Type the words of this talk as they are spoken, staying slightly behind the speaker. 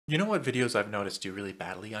You know what videos I've noticed do really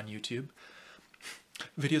badly on YouTube?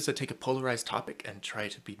 Videos that take a polarized topic and try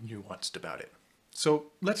to be nuanced about it. So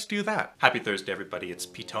let's do that. Happy Thursday, everybody. It's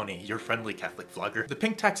Ptony, your friendly Catholic vlogger. The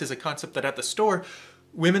pink tax is a concept that at the store,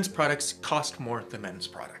 women's products cost more than men's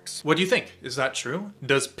products. What do you think? Is that true?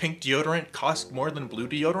 Does pink deodorant cost more than blue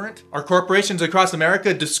deodorant? Are corporations across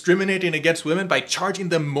America discriminating against women by charging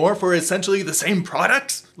them more for essentially the same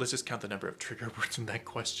products? Let's just count the number of trigger words in that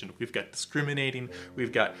question. We've got discriminating,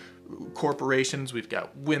 we've got corporations, we've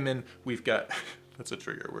got women, we've got... That's a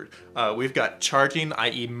trigger word. We've got charging,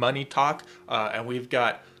 i.e. money talk, and we've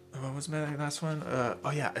got, what was my last one?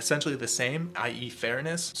 Oh yeah, essentially the same, i.e.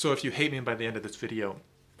 fairness. So if you hate me by the end of this video,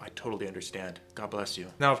 I totally understand. God bless you.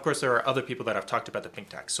 Now, of course, there are other people that have talked about the pink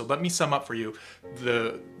tax. So let me sum up for you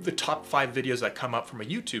the top 5 videos that come up from a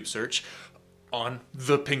YouTube search on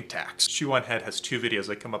the pink tax. Shoe on Head has 2 videos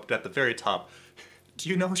that come up at the very top. Do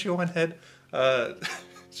you know Shoe on Head?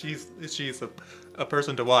 She's a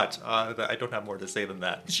person to watch. I don't have more to say than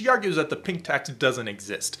that. She argues that the pink tax doesn't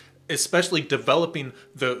exist, especially developing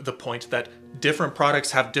the point that different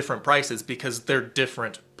products have different prices because they're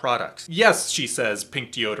different products. Yes, she says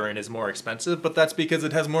pink deodorant is more expensive, but that's because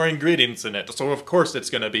it has more ingredients in it, so of course it's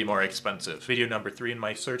gonna be more expensive. Video number 3 in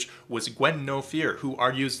my search was Gwen No Fear, who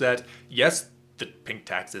argues that yes, the pink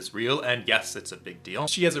tax is real, and yes, it's a big deal.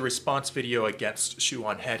 She has a response video against Shoe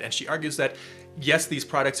on Head, and she argues that yes, these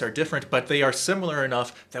products are different, but they are similar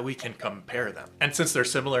enough that we can compare them. And since they're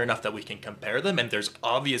similar enough that we can compare them, and there's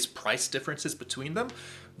obvious price differences between them,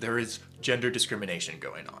 there is gender discrimination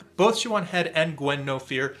going on. Both Shoe on Head and Gwen No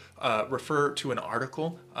Fear refer to an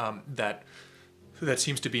article that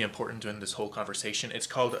seems to be important in this whole conversation. It's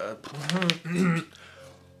called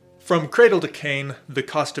From Cradle to Cane, The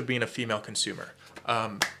Cost of Being a Female Consumer.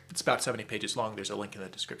 It's about 70 pages long. There's a link in the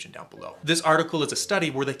description down below. This article is a study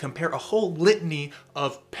where they compare a whole litany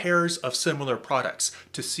of pairs of similar products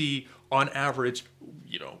to see, on average,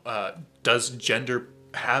 does gender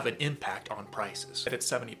have an impact on prices? It's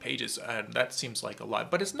 70 pages, and that seems like a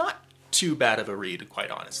lot, but it's not too bad of a read,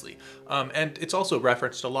 quite honestly. And it's also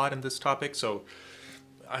referenced a lot in this topic, so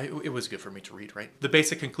it was good for me to read, right? The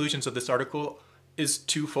basic conclusions of this article is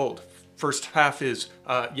twofold. First half is,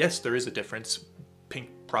 yes, there is a difference. Pink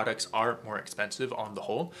products are more expensive on the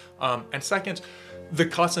whole. And second, the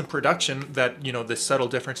cost in production that, the subtle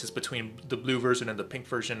differences between the blue version and the pink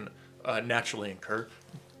version naturally incur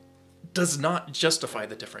does not justify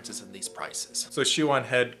the differences in these prices. So Shoe on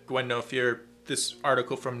Head, Gwen No Fear, this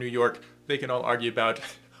article from New York, they can all argue about,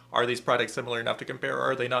 are these products similar enough to compare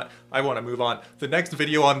or are they not? I want to move on. The next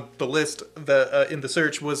video on the list in the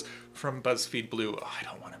search was from BuzzFeed Blue. Oh, I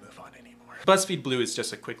don't want to move on anymore. BuzzFeed Blue is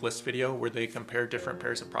just a quick list video where they compare different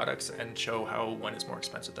pairs of products and show how one is more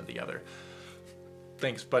expensive than the other.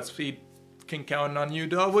 Thanks, BuzzFeed. Can count on you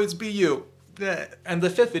to always be you. And the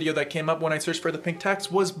 5th video that came up when I searched for the pink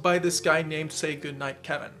tax was by this guy named Say Goodnight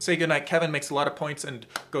Kevin. Say Goodnight Kevin makes a lot of points and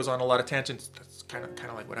goes on a lot of tangents. That's kind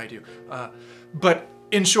of like what I do. But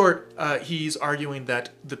in short, he's arguing that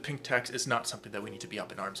the pink tax is not something that we need to be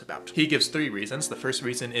up in arms about. He gives 3 reasons. The first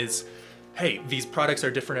reason is, hey, these products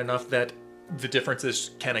are different enough that the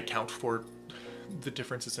differences can account for the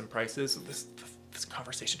differences in prices. This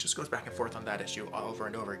conversation just goes back and forth on that issue over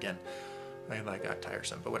and over again. That got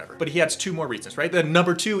tiresome, but whatever. But he adds 2 more reasons, right? Then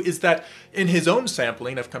number 2 is that in his own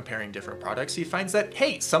sampling of comparing different products, he finds that,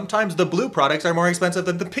 hey, sometimes the blue products are more expensive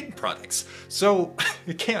than the pink products. So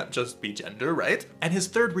it can't just be gender, right? And his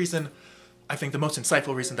 3rd reason, I think the most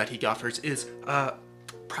insightful reason that he offers is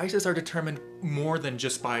prices are determined more than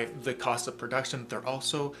just by the cost of production. They're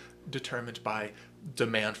also determined by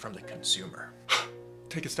demand from the consumer.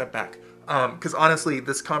 Take a step back, because honestly,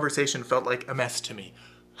 this conversation felt like a mess to me.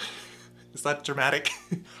 Is that dramatic?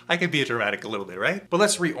 I can be dramatic a little bit, right? But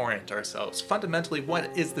let's reorient ourselves. Fundamentally,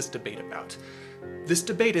 what is this debate about? This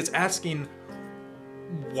debate is asking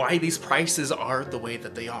why these prices are the way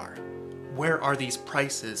that they are. Where are these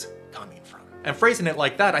prices coming from? And phrasing it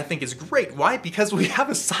like that, I think, is great. Why? Because we have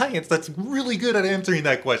a science that's really good at answering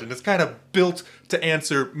that question. It's kind of built to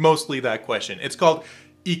answer mostly that question. It's called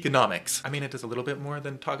economics. I mean, it does a little bit more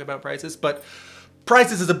than talk about prices, but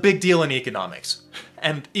prices is a big deal in economics,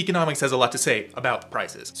 and economics has a lot to say about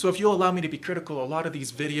prices. So if you'll allow me to be critical, a lot of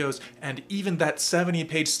these videos, and even that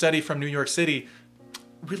 70-page study from New York City,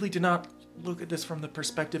 really did not look at this from the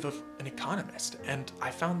perspective of an economist. And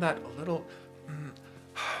I found that a little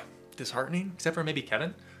disheartening, except for maybe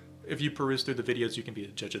Kevin. If you peruse through the videos, you can be a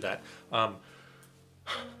judge of that.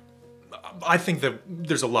 I think that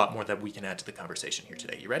there's a lot more that we can add to the conversation here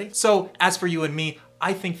today. You ready? So, as for you and me,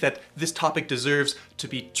 I think that this topic deserves to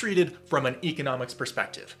be treated from an economics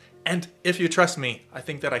perspective. And if you trust me, I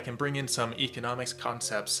think that I can bring in some economics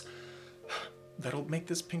concepts that'll make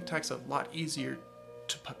this pink tax a lot easier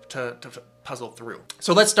to puzzle through.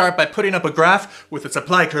 So let's start by putting up a graph with a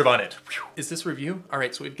supply curve on it. Is this review? All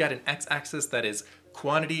right, so we've got an x-axis that is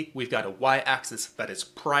quantity, we've got a y-axis that is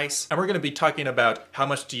price, and we're gonna be talking about how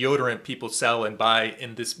much deodorant people sell and buy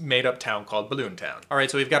in this made-up town called Balloon Town. All right,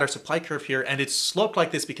 so we've got our supply curve here, and it's sloped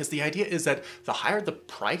like this because the idea is that the higher the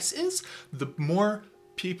price is, the more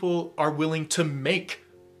people are willing to make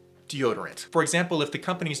deodorant. For example, if the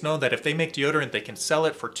companies know that if they make deodorant, they can sell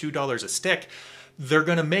it for $2 a stick, they're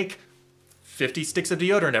gonna make 50 sticks of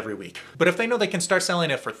deodorant every week. But if they know they can start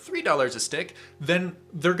selling it for $3 a stick, then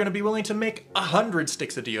they're gonna be willing to make 100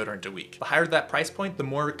 sticks of deodorant a week. The higher that price point, the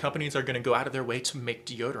more companies are gonna go out of their way to make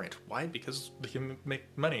deodorant. Why? Because they can make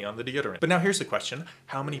money on the deodorant. But now here's the question,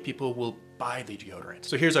 how many people will buy the deodorant?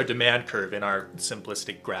 So here's our demand curve in our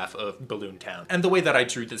simplistic graph of Balloon Town. And the way that I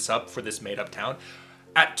drew this up for this made-up town,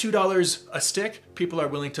 at $2 a stick, people are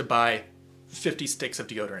willing to buy 50 sticks of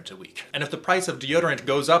deodorant a week. And if the price of deodorant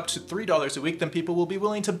goes up to $3 a week, then people will be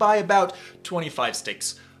willing to buy about 25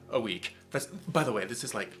 sticks a week. That's, by the way, this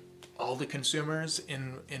is like all the consumers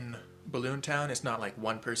in Balloon Town. It's not like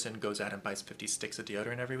one person goes out and buys 50 sticks of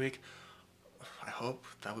deodorant every week. I hope.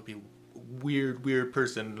 That would be weird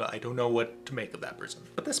person. I don't know what to make of that person.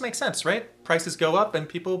 But this makes sense, right? Prices go up and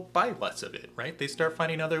people buy less of it, right? They start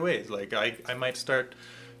finding other ways. Like I might start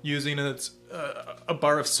using a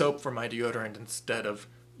bar of soap for my deodorant instead of,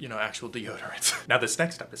 you know, actual deodorant. Now this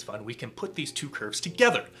next step is fun. We can put these two curves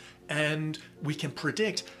together and we can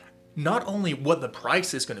predict not only what the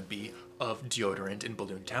price is going to be of deodorant in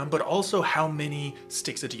Balloon Town, but also how many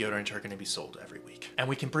sticks of deodorant are going to be sold every week. And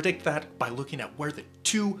we can predict that by looking at where the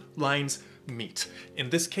two lines meet. In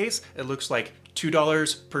this case, it looks like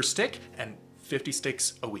 $2 per stick and 50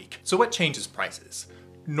 sticks a week. So what changes prices?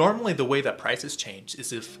 Normally the way that prices change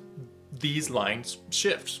is if these lines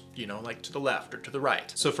shift, you know, like to the left or to the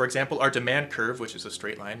right. So for example, our demand curve, which is a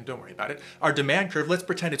straight line, don't worry about it. Our demand curve, let's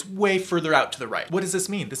pretend it's way further out to the right. What does this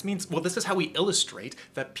mean? This means, well, this is how we illustrate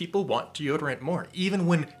that people want deodorant more. Even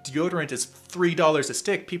when deodorant is $3 a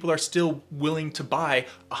stick, people are still willing to buy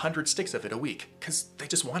 100 sticks of it a week because they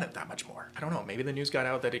just want it that much more. I don't know, maybe the news got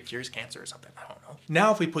out that it cures cancer or something, I don't know.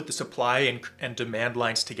 Now if we put the supply and demand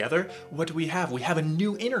lines together, what do we have? We have a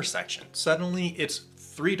new intersection. Suddenly it's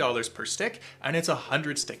 $3 per stick, and it's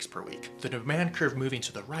 100 sticks per week. The demand curve moving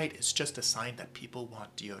to the right is just a sign that people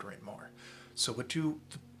want deodorant more. So what do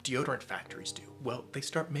the deodorant factories do? Well, they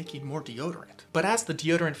start making more deodorant. But as the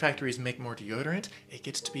deodorant factories make more deodorant, it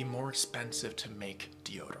gets to be more expensive to make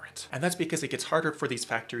deodorant. And that's because it gets harder for these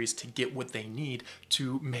factories to get what they need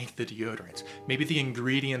to make the deodorant. Maybe the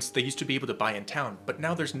ingredients they used to be able to buy in town, but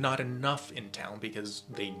now there's not enough in town because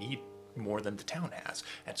they need more than the town has.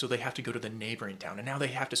 And so they have to go to the neighboring town, and now they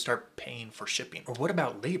have to start paying for shipping. Or what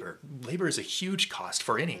about labor? Labor is a huge cost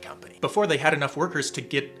for any company. Before they had enough workers to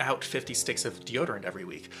get out 50 sticks of deodorant every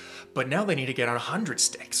week, but now they need to get out 100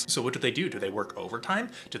 sticks. So what do? Do they work overtime?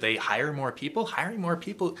 Do they hire more people? Hiring more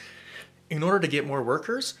people, in order to get more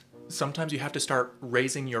workers, sometimes you have to start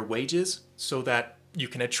raising your wages so that you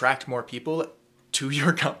can attract more people to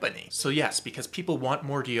your company. So yes, because people want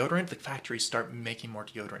more deodorant, the factories start making more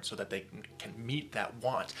deodorant so that they can meet that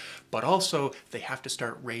want. But also they have to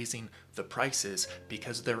start raising the prices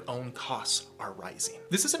because their own costs are rising.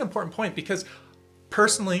 This is an important point because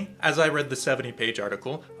personally, as I read the 70-page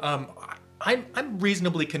article, I'm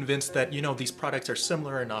reasonably convinced that, you know, these products are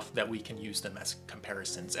similar enough that we can use them as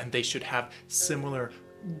comparisons, and they should have similar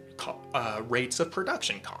rates of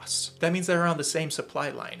production costs. That means they're on the same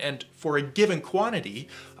supply line, and for a given quantity,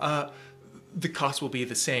 the cost will be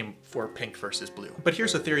the same for pink versus blue. But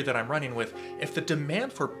here's a theory that I'm running with. If the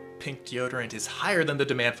demand for pink deodorant is higher than the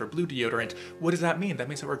demand for blue deodorant, what does that mean? That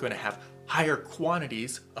means that we're going to have higher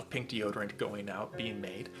quantities of pink deodorant going out, being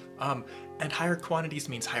made, and higher quantities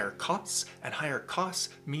means higher costs, and higher costs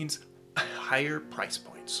means higher price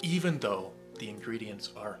points, even though the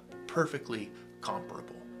ingredients are perfectly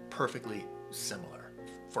comparable, perfectly similar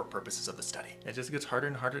for purposes of the study. It just gets harder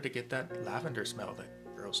and harder to get that lavender smell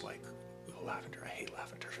that girls like. Oh, lavender, I hate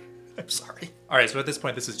lavender. I'm sorry. All right, so at this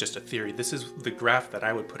point, this is just a theory. This is the graph that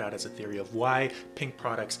I would put out as a theory of why pink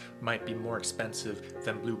products might be more expensive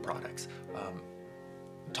than blue products.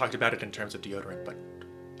 Talked about it in terms of deodorant, but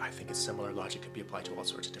I think a similar logic could be applied to all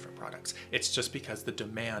sorts of different products. It's just because the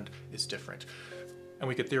demand is different. And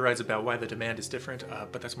we could theorize about why the demand is different,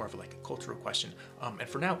 but that's more of like a cultural question. And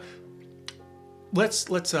for now, let's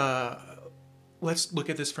look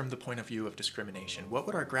at this from the point of view of discrimination. What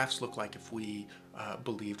would our graphs look like if we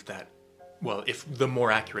believed that, well, if the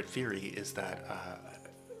more accurate theory is that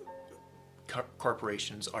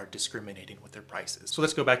corporations are discriminating with their prices. So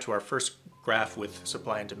let's go back to our first graph with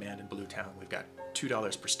supply and demand in Bluetown. We've got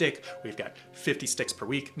 $2 per stick, we've got 50 sticks per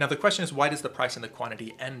week. Now the question is, why does the price and the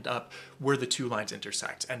quantity end up where the two lines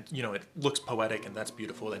intersect? And you know, it looks poetic and that's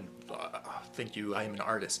beautiful, and thank you, I am an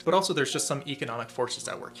artist. But also there's just some economic forces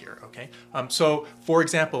at work here, okay? So for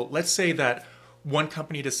example, let's say that one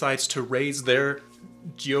company decides to raise their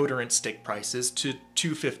deodorant stick prices to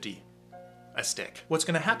 $2.50 a stick. What's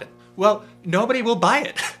gonna happen? Well, nobody will buy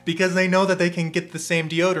it because they know that they can get the same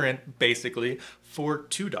deodorant basically for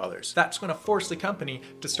 $2. That's gonna force the company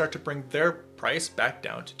to start to bring their price back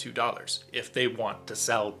down to $2 if they want to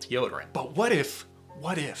sell deodorant. But what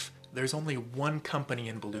if there's only one company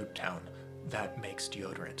in Bluetown that makes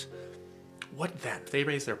deodorant? What then? If they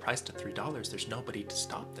raise their price to $3, there's nobody to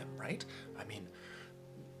stop them, right? I mean,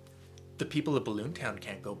 the people of Balloontown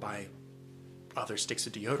can't go buy other sticks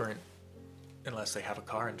of deodorant unless they have a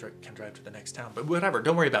car and can drive to the next town. But whatever,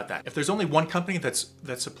 don't worry about that. If there's only one company that's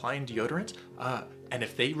supplying deodorant, and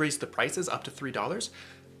if they raise the prices up to $3,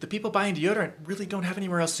 the people buying deodorant really don't have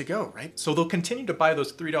anywhere else to go, right? So they'll continue to buy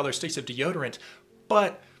those $3 sticks of deodorant,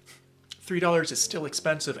 but $3 is still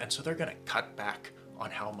expensive, and so they're gonna cut back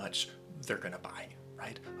on how much they're gonna buy,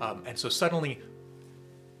 right? And so suddenly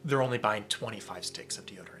they're only buying 25 sticks of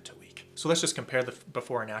deodorant a week. So let's just compare the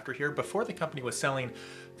before and after here. Before, the company was selling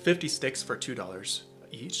 50 sticks for $2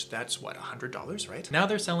 each. That's what, $100, right? Now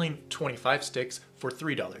they're selling 25 sticks for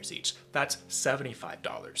 $3 each. That's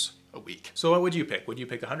 $75 a week. So what would you pick? Would you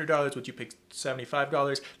pick $100? Would you pick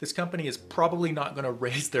 $75? This company is probably not gonna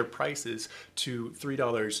raise their prices to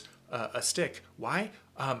 $3 a stick. Why?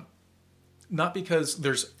 Not because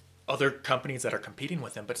there's other companies that are competing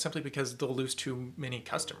with them, but simply because they'll lose too many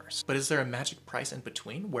customers. But is there a magic price in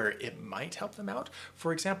between where it might help them out?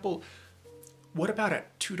 For example, what about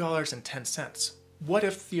at $2.10? What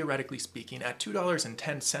if, theoretically speaking, at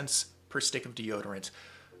 $2.10 per stick of deodorant,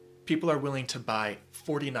 people are willing to buy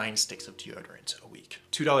 49 sticks of deodorant a week?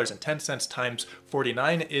 $2.10 times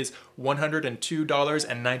 49 is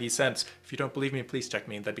 $102.90. If you don't believe me, please check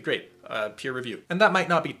me, that'd be great. Peer review. And that might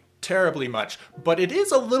not be terribly much, but it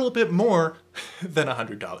is a little bit more than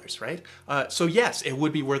 $100, right? So yes, it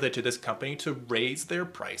would be worth it to this company to raise their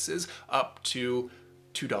prices up to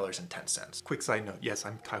 $2.10. Quick side note, yes,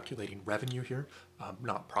 I'm calculating revenue here,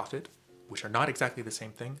 not profit, which are not exactly the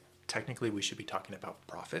same thing. Technically, we should be talking about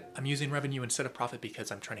profit. I'm using revenue instead of profit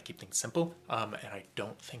because I'm trying to keep things simple, and I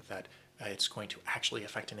don't think that it's going to actually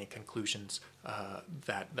affect any conclusions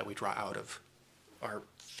that we draw out of our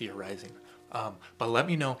theorizing. But let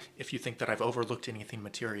me know if you think that I've overlooked anything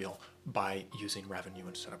material by using revenue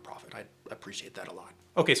instead of profit. I'd appreciate that a lot.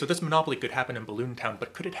 Okay, so this monopoly could happen in Balloontown,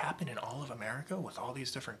 but could it happen in all of America with all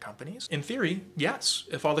these different companies? In theory, yes.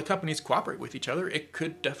 If all the companies cooperate with each other, it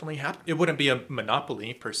could definitely happen. It wouldn't be a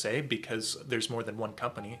monopoly per se because there's more than one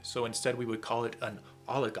company, so instead we would call it an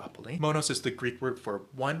oligopoly. Monos is the Greek word for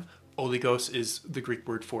one, oligos is the Greek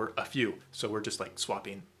word for a few, so we're just like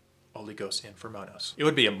swapping oligos in for monos. It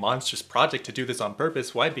would be a monstrous project to do this on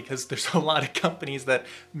purpose. Why? Because there's a lot of companies that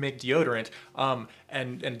make deodorant,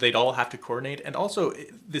 and they'd all have to coordinate. And also,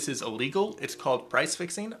 this is illegal. It's called price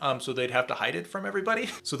fixing, so they'd have to hide it from everybody.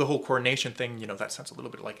 So the whole coordination thing, you know, that sounds a little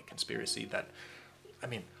bit like a conspiracy that, I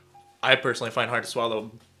mean, I personally find hard to swallow,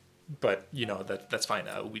 but you know, that's fine.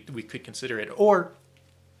 We could consider it. Or,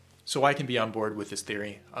 so I can be on board with this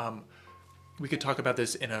theory, we could talk about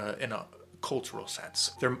this in a cultural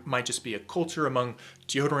sense. There might just be a culture among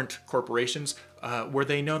deodorant corporations where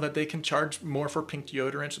they know that they can charge more for pink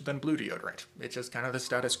deodorant than blue deodorant. It's just kind of the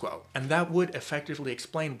status quo. And that would effectively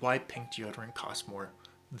explain why pink deodorant costs more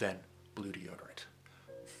than blue deodorant.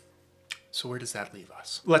 So where does that leave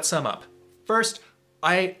us? Let's sum up. First,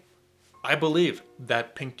 I believe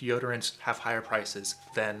that pink deodorants have higher prices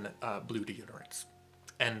than blue deodorants,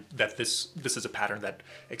 and that this is a pattern that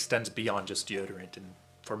extends beyond just deodorant and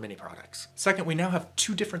for many products. Second, we now have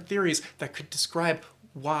two different theories that could describe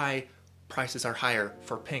why prices are higher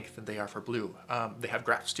for pink than they are for blue. They have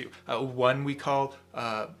graphs too. One we call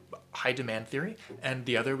high demand theory, and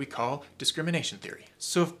the other we call discrimination theory.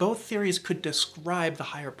 So if both theories could describe the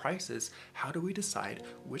higher prices, how do we decide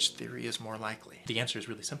which theory is more likely? The answer is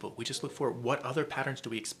really simple. We just look for what other patterns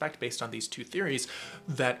do we expect based on these two theories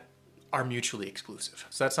that are mutually exclusive.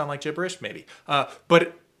 Does that sound like gibberish? Maybe.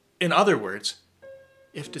 But in other words,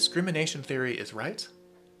 if discrimination theory is right,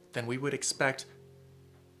 then we would expect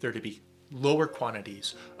there to be lower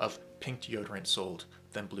quantities of pink deodorant sold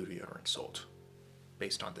than blue deodorant sold,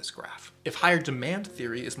 based on this graph. If higher demand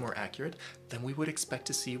theory is more accurate, then we would expect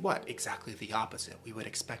to see what? Exactly the opposite. We would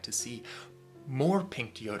expect to see more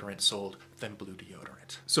pink deodorant sold than blue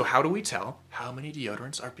deodorant. So how do we tell how many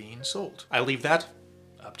deodorants are being sold? I leave that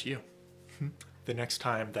up to you. The next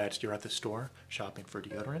time that you're at the store shopping for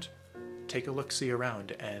deodorant, take a look-see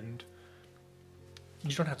around, and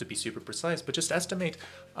you don't have to be super precise, but just estimate,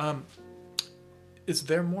 is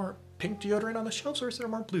there more pink deodorant on the shelves or is there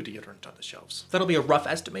more blue deodorant on the shelves? That'll be a rough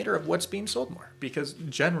estimator of what's being sold more, because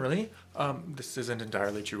generally, this isn't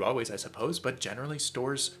entirely true always, I suppose, but generally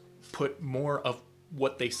stores put more of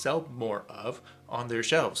what they sell more of on their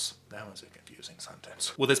shelves. That was a confusing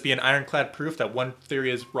sentence. Will this be an ironclad proof that one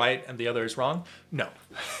theory is right and the other is wrong? No,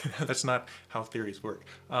 that's not how theories work.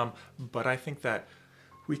 But I think that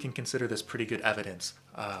we can consider this pretty good evidence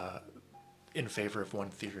in favor of one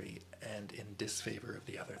theory and in disfavor of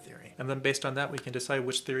the other theory. And then based on that, we can decide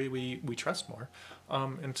which theory we trust more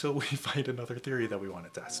until we find another theory that we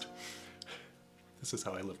want to test. This is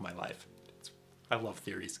how I live my life. I love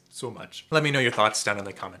theories so much. Let me know your thoughts down in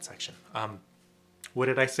the comment section. What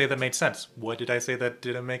did I say that made sense? What did I say that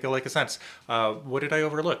didn't make a sense? What did I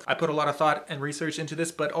overlook? I put a lot of thought and research into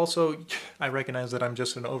this, but also I recognize that I'm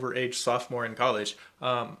just an overaged sophomore in college.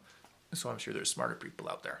 So I'm sure there's smarter people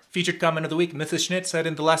out there. Featured comment of the week, Mrs. Schnitt said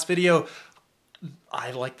in the last video,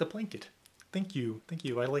 I like the blanket. Thank you,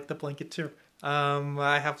 I like the blanket too.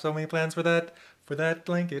 I have so many plans for that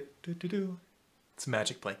blanket. It's a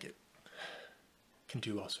magic blanket. Can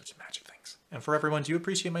do all sorts of magic things. And for everyone, do you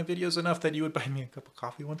appreciate my videos enough that you would buy me a cup of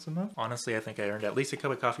coffee once a month? Honestly, I think I earned at least a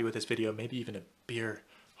cup of coffee with this video, maybe even a beer.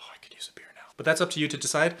 Oh, I could use a beer now. But that's up to you to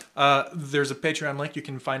decide. There's a Patreon link. You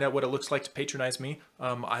can find out what it looks like to patronize me.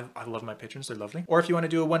 I love my patrons, they're lovely. Or if you want to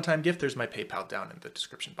do a one-time gift, there's my PayPal down in the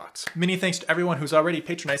description box. Many thanks to everyone who's already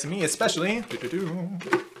patronizing me, especially...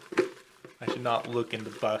 I should not look in the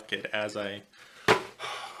bucket as I...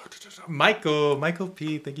 Michael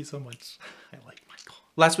P, thank you so much. I like Michael.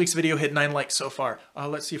 Last week's video hit 9 likes so far.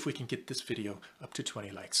 Let's see if we can get this video up to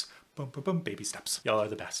 20 likes. Boom, boom, boom, baby steps. Y'all are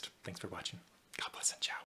the best. Thanks for watching. God bless and ciao.